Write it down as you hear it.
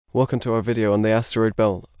Welcome to our video on the asteroid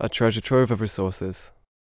belt, a treasure trove of resources.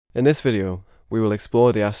 In this video, we will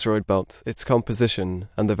explore the asteroid belt, its composition,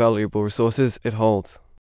 and the valuable resources it holds.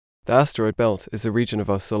 The asteroid belt is a region of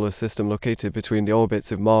our solar system located between the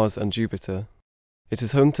orbits of Mars and Jupiter. It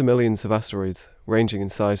is home to millions of asteroids, ranging in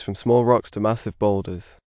size from small rocks to massive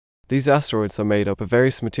boulders. These asteroids are made up of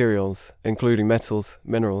various materials, including metals,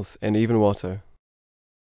 minerals, and even water.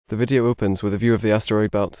 The video opens with a view of the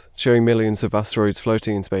asteroid belt, showing millions of asteroids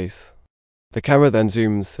floating in space. The camera then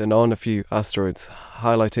zooms in on a few asteroids,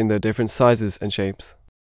 highlighting their different sizes and shapes.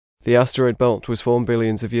 The asteroid belt was formed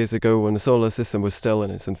billions of years ago when the solar system was still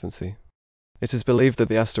in its infancy. It is believed that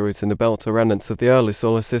the asteroids in the belt are remnants of the early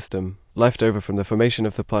solar system, left over from the formation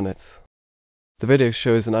of the planets. The video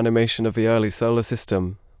shows an animation of the early solar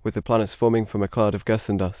system, with the planets forming from a cloud of gas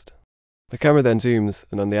and dust. The camera then zooms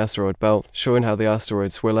in on the asteroid belt, showing how the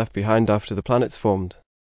asteroids were left behind after the planets formed.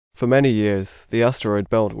 For many years, the asteroid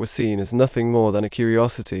belt was seen as nothing more than a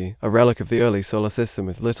curiosity, a relic of the early solar system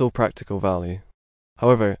with little practical value.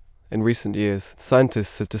 However, in recent years,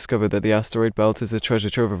 scientists have discovered that the asteroid belt is a treasure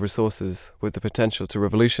trove of resources, with the potential to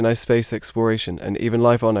revolutionize space exploration and even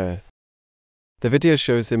life on Earth. The video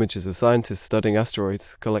shows images of scientists studying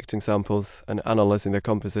asteroids, collecting samples, and analyzing their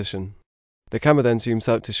composition. The camera then zooms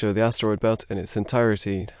out to show the asteroid belt in its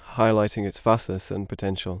entirety, highlighting its vastness and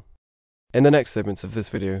potential. In the next segments of this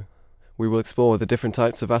video, we will explore the different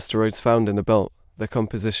types of asteroids found in the belt, their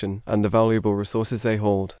composition, and the valuable resources they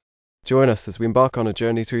hold. Join us as we embark on a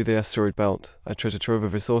journey through the asteroid belt, a treasure trove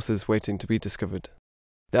of resources waiting to be discovered.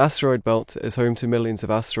 The asteroid belt is home to millions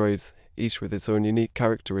of asteroids, each with its own unique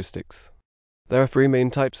characteristics. There are three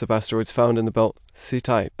main types of asteroids found in the belt: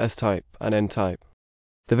 C-type, S-type, and N-type.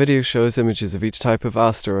 The video shows images of each type of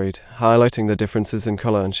asteroid, highlighting the differences in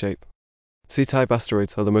color and shape. C-type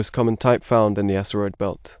asteroids are the most common type found in the asteroid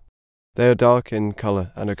belt. They are dark in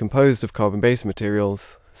color and are composed of carbon-based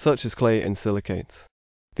materials, such as clay and silicates.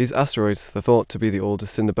 These asteroids are thought to be the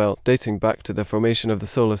oldest in the belt, dating back to the formation of the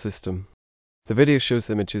solar system. The video shows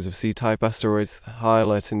images of C-type asteroids,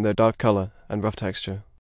 highlighting their dark color and rough texture.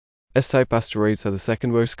 S-type asteroids are the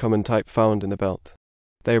second most common type found in the belt.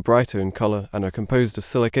 They are brighter in color and are composed of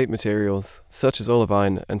silicate materials, such as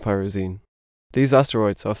olivine and pyroxene. These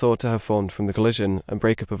asteroids are thought to have formed from the collision and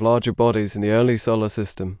breakup of larger bodies in the early solar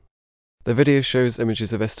system. The video shows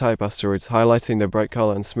images of S-type asteroids, highlighting their bright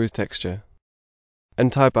color and smooth texture.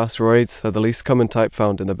 N-type asteroids are the least common type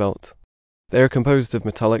found in the belt. They are composed of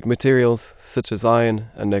metallic materials, such as iron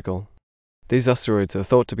and nickel. These asteroids are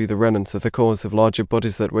thought to be the remnants of the cores of larger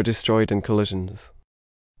bodies that were destroyed in collisions.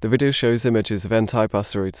 The video shows images of N-type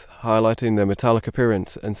asteroids, highlighting their metallic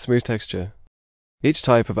appearance and smooth texture. Each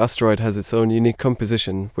type of asteroid has its own unique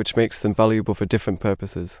composition, which makes them valuable for different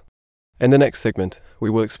purposes. In the next segment, we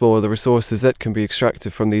will explore the resources that can be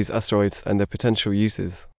extracted from these asteroids and their potential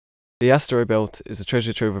uses. The asteroid belt is a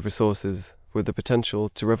treasure trove of resources, with the potential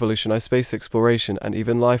to revolutionize space exploration and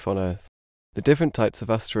even life on Earth. The different types of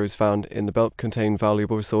asteroids found in the belt contain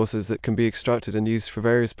valuable resources that can be extracted and used for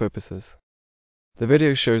various purposes. The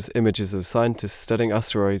video shows images of scientists studying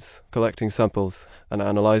asteroids, collecting samples, and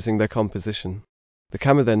analyzing their composition. The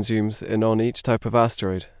camera then zooms in on each type of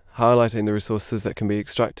asteroid, highlighting the resources that can be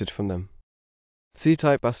extracted from them.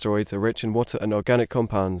 C-type asteroids are rich in water and organic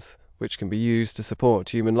compounds, which can be used to support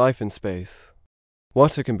human life in space.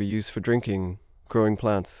 Water can be used for drinking, growing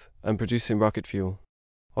plants, and producing rocket fuel.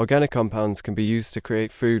 Organic compounds can be used to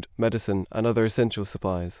create food, medicine, and other essential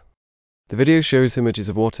supplies. The video shows images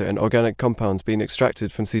of water and organic compounds being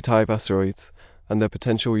extracted from C-type asteroids and their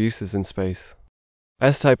potential uses in space.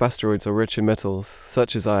 S-type asteroids are rich in metals,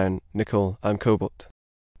 such as iron, nickel, and cobalt.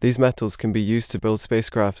 These metals can be used to build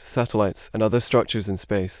spacecraft, satellites, and other structures in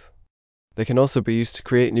space. They can also be used to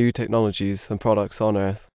create new technologies and products on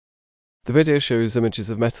Earth. The video shows images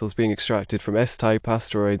of metals being extracted from S-type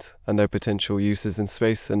asteroids and their potential uses in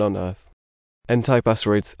space and on Earth. N-type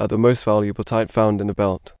asteroids are the most valuable type found in the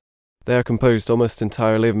belt. They are composed almost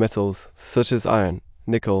entirely of metals, such as iron,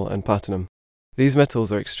 nickel, and platinum. These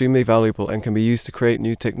metals are extremely valuable and can be used to create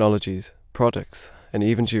new technologies, products, and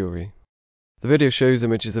even jewelry. The video shows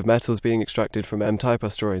images of metals being extracted from M-type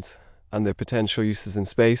asteroids and their potential uses in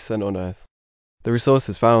space and on Earth. The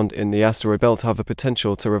resources found in the asteroid belt have the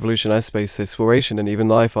potential to revolutionize space exploration and even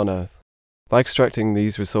life on Earth. By extracting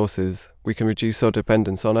these resources, we can reduce our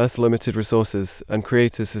dependence on Earth's limited resources and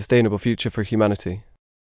create a sustainable future for humanity.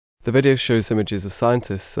 The video shows images of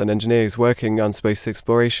scientists and engineers working on space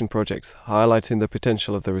exploration projects, highlighting the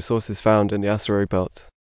potential of the resources found in the asteroid belt.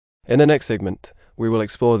 In the next segment, we will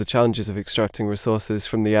explore the challenges of extracting resources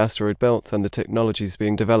from the asteroid belt and the technologies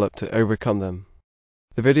being developed to overcome them.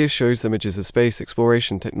 The video shows images of space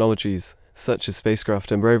exploration technologies, such as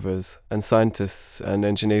spacecraft and rovers, and scientists and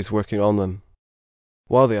engineers working on them.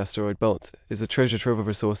 While the asteroid belt is a treasure trove of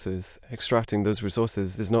resources, extracting those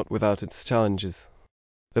resources is not without its challenges.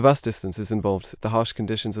 The vast distances involved, the harsh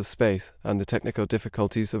conditions of space, and the technical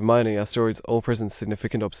difficulties of mining asteroids all present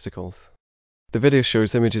significant obstacles. The video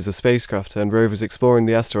shows images of spacecraft and rovers exploring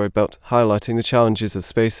the asteroid belt, highlighting the challenges of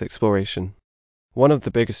space exploration. One of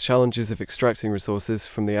the biggest challenges of extracting resources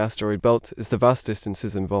from the asteroid belt is the vast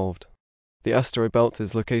distances involved. The asteroid belt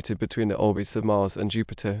is located between the orbits of Mars and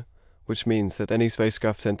Jupiter, which means that any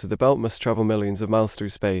spacecraft enter the belt must travel millions of miles through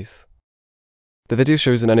space. The video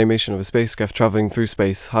shows an animation of a spacecraft traveling through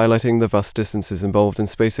space, highlighting the vast distances involved in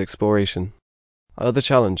space exploration. Another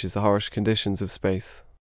challenge is the harsh conditions of space.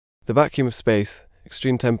 The vacuum of space,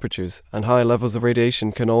 extreme temperatures, and high levels of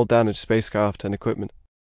radiation can all damage spacecraft and equipment.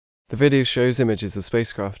 The video shows images of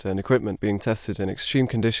spacecraft and equipment being tested in extreme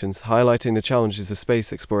conditions, highlighting the challenges of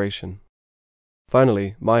space exploration.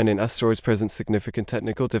 Finally, mining asteroids present significant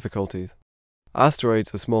technical difficulties.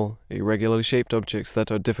 Asteroids are small, irregularly shaped objects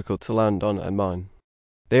that are difficult to land on and mine.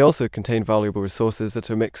 They also contain valuable resources that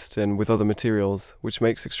are mixed in with other materials, which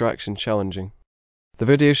makes extraction challenging. The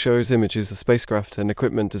video shows images of spacecraft and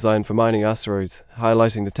equipment designed for mining asteroids,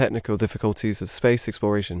 highlighting the technical difficulties of space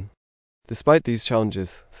exploration. Despite these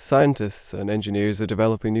challenges, scientists and engineers are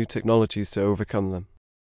developing new technologies to overcome them.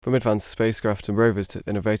 From advanced spacecraft and rovers to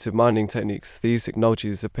innovative mining techniques, these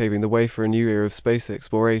technologies are paving the way for a new era of space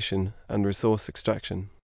exploration and resource extraction.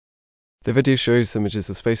 The video shows images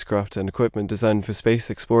of spacecraft and equipment designed for space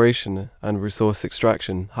exploration and resource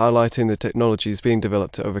extraction, highlighting the technologies being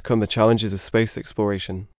developed to overcome the challenges of space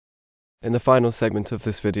exploration. In the final segment of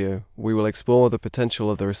this video, we will explore the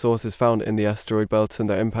potential of the resources found in the asteroid belt and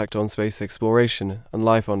their impact on space exploration and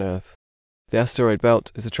life on Earth. The asteroid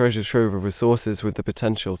belt is a treasure trove of resources with the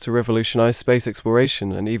potential to revolutionize space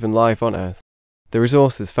exploration and even life on Earth. The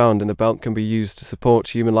resources found in the belt can be used to support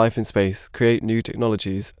human life in space, create new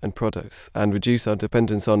technologies and products, and reduce our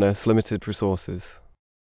dependence on Earth's limited resources.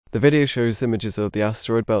 The video shows images of the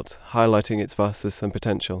asteroid belt, highlighting its vastness and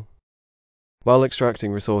potential. While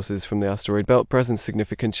extracting resources from the asteroid belt presents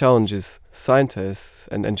significant challenges, scientists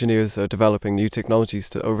and engineers are developing new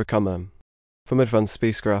technologies to overcome them. From advanced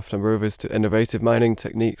spacecraft and rovers to innovative mining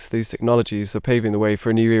techniques, these technologies are paving the way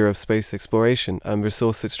for a new era of space exploration and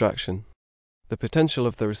resource extraction. The potential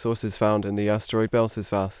of the resources found in the asteroid belt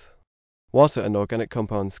is vast. Water and organic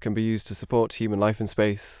compounds can be used to support human life in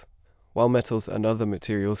space, while metals and other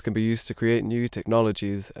materials can be used to create new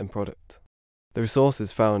technologies and products. The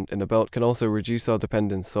resources found in the belt can also reduce our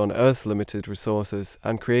dependence on Earth's limited resources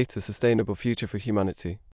and create a sustainable future for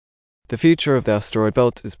humanity. The future of the asteroid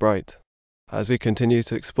belt is bright. As we continue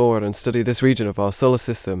to explore and study this region of our solar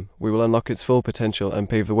system, we will unlock its full potential and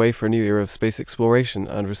pave the way for a new era of space exploration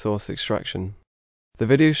and resource extraction. The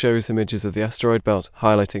video shows images of the asteroid belt,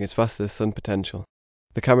 highlighting its vastness and potential.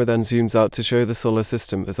 The camera then zooms out to show the solar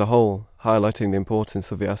system as a whole, highlighting the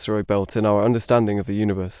importance of the asteroid belt in our understanding of the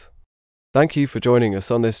universe. Thank you for joining us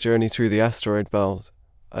on this journey through the asteroid belt,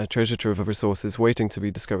 a treasure trove of resources waiting to be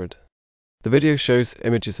discovered. The video shows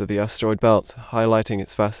images of the asteroid belt, highlighting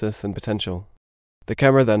its vastness and potential. The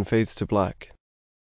camera then fades to black.